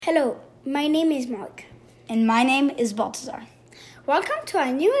Hello, my name is Mark. And my name is Baltazar. Welcome to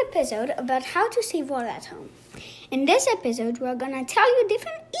our new episode about how to save water at home. In this episode, we're going to tell you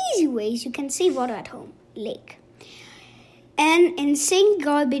different easy ways you can save water at home, like an insane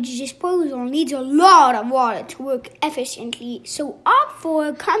garbage disposal needs a lot of water to work efficiently, so opt for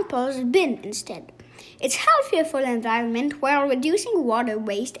a compost bin instead. It's healthier for the environment while reducing water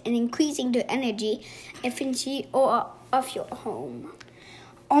waste and increasing the energy efficiency of your home.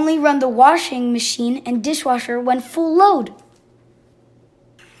 Only run the washing machine and dishwasher when full load.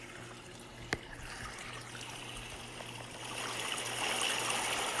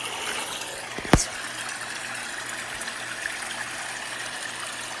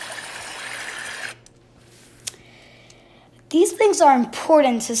 These things are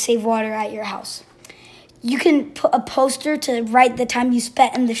important to save water at your house. You can put a poster to write the time you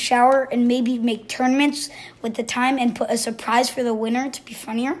spent in the shower and maybe make tournaments with the time and put a surprise for the winner to be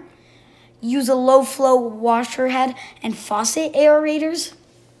funnier. Use a low-flow washer head and faucet aerators.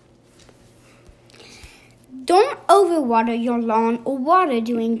 Don't overwater your lawn or water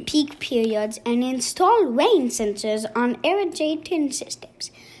during peak periods and install rain sensors on irrigating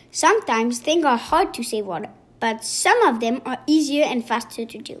systems. Sometimes things are hard to save water, but some of them are easier and faster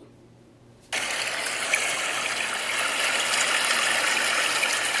to do.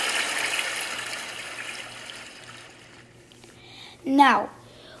 Now,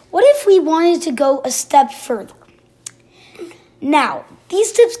 what if we wanted to go a step further? Now,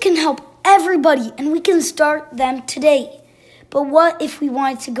 these tips can help everybody and we can start them today. But what if we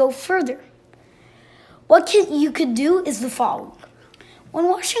wanted to go further? What you could do is the following. When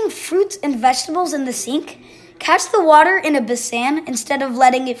washing fruits and vegetables in the sink, catch the water in a basin instead of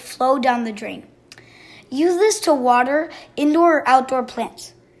letting it flow down the drain. Use this to water indoor or outdoor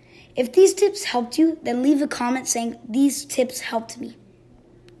plants. If these tips helped you, then leave a comment saying, "These tips helped me."